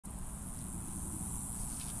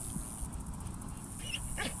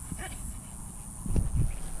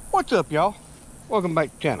What's up, y'all? Welcome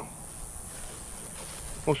back to the channel.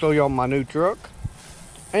 I'll show y'all my new truck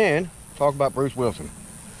and talk about Bruce Wilson.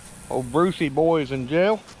 Old Brucey boy is in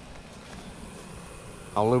jail.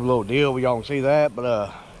 I'll leave a little deal where y'all can see that,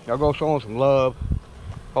 but y'all go show him some love.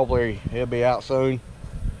 Hopefully he'll be out soon.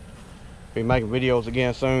 Be making videos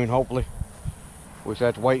again soon, hopefully. We just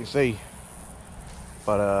have to wait and see.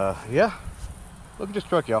 But yeah, look at this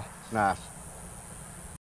truck, y'all. It's nice.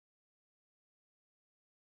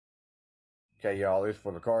 Okay, y'all, this is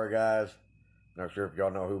for the car guys. Not sure if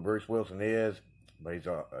y'all know who Bruce Wilson is, but he's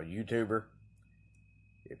a YouTuber.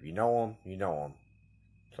 If you know him, you know him.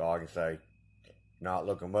 That's all I can say. If not,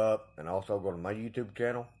 look him up, and also go to my YouTube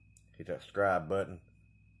channel. Hit that subscribe button.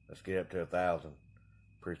 Let's get up to 1,000.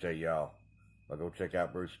 Appreciate y'all. I'll go check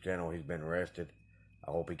out Bruce's channel. He's been arrested.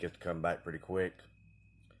 I hope he gets to come back pretty quick.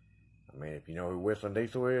 I mean, if you know who Whistling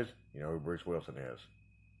Diesel is, you know who Bruce Wilson is.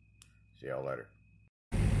 See y'all later.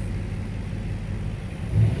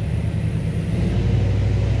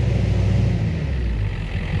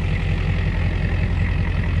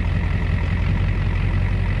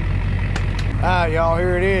 Alright, y'all,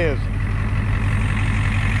 here it is.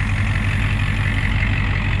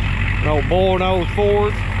 An old bull-nose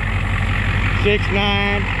Ford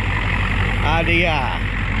 6.9 IDI.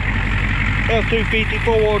 F-250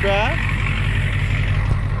 four-wheel drive.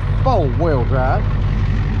 Four-wheel drive.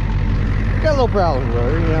 Got a little problems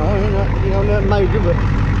with it, nothing major, but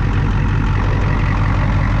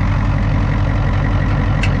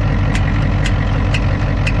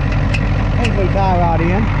ain't no tie rod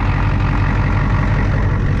in.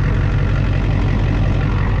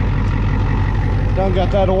 Done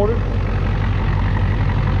got that ordered.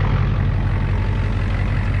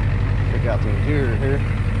 Check out the interior here.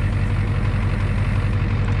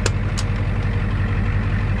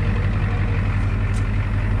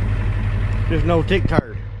 There's no tick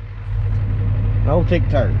turd. No tick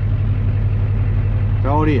turd. That's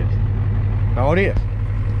all it is. That's all it is.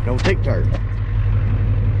 No tick turd.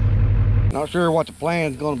 Not sure what the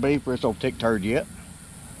plan's gonna be for this old tick turd yet.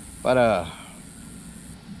 But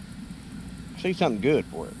see something good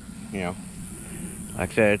for it, you know.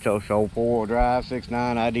 Like I said, it's also four-wheel drive,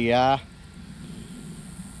 6.9 IDI.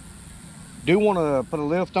 Do want to put a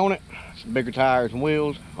lift on it, some bigger tires and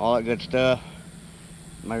wheels, all that good stuff.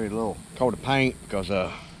 Maybe a little coat of paint because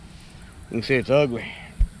you can see it's ugly.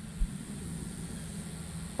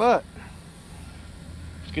 But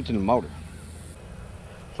let's get to the motor.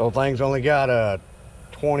 So thing's only got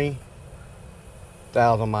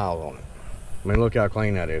 20,000 miles on it. I mean, look how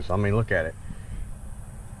clean that is. I mean, look at it.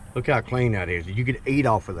 Look how clean that is. You could eat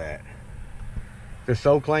off of that. It's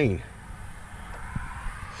so clean.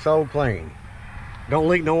 So clean. Don't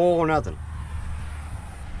leak no oil or nothing.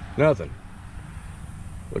 Nothing.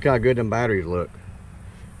 Look how good them batteries look.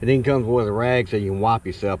 It even comes with a rag so you can wipe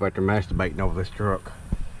yourself after masturbating over this truck.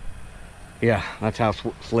 Yeah, that's how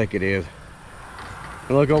slick it is.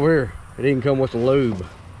 And look over here. It even comes with some lube.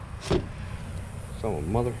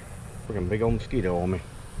 Some mother freaking big old mosquito on me.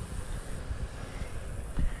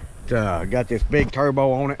 Got this big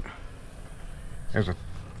turbo on it.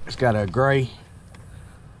 It's got a gray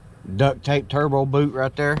duct tape turbo boot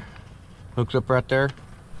right there. Hooks up right there.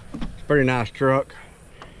 It's a pretty nice truck.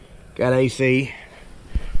 Got AC.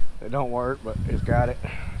 It don't work, but it's got it.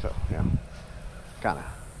 So yeah, kind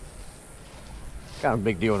of a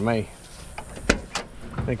big deal to me.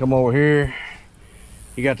 Then come over here.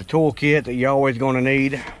 You got the tool kit that you're always going to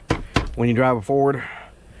need when you drive a Ford.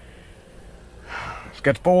 It's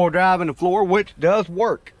got the four-wheel drive in the floor, which does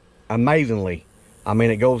work amazingly. I mean,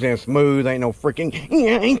 it goes in smooth. Ain't no freaking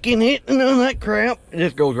yanking it and none of that crap. It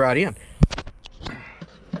just goes right in.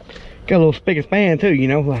 Got a little spick and span too, you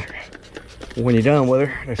know. Like when you're done with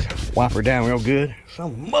her, just wipe her down real good.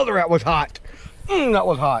 Some mother, that was hot. That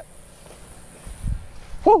was hot.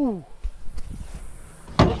 Whoo!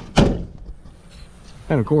 And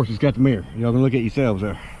of course, it's got the mirror. Y'all can look at yourselves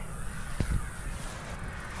there.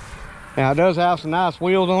 Now, it does have some nice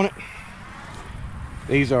wheels on it.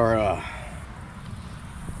 These are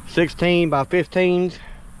 16 by 15s.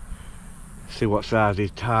 Let's see what size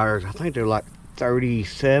these tires. I think they're like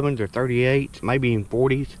 37s or 38s, maybe even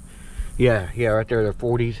 40s. Yeah, right there, they're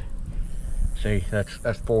 40s. See, that's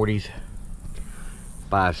 40s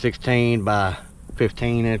by 16 by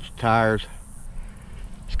 15-inch tires.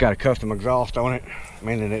 It's got a custom exhaust on it,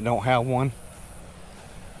 meaning it don't have one.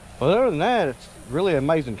 But other than that, it's really an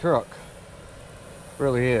amazing truck.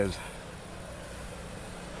 Really is.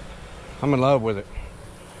 I'm in love with it.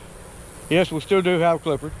 Yes, we still do have a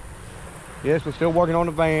Clifford. Yes, we're still working on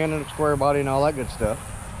the van and the square body and all that good stuff.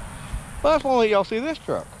 But I just want to let y'all see this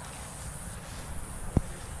truck.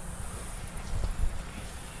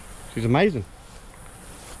 She's amazing.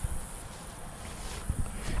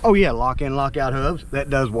 Oh yeah, lock in, lock out hubs. That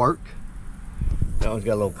does work. That one's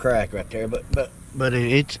got a little crack right there, but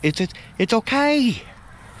it's okay.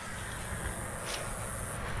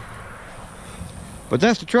 But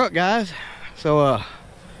that's the truck, guys. So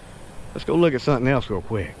let's go look at something else real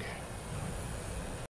quick.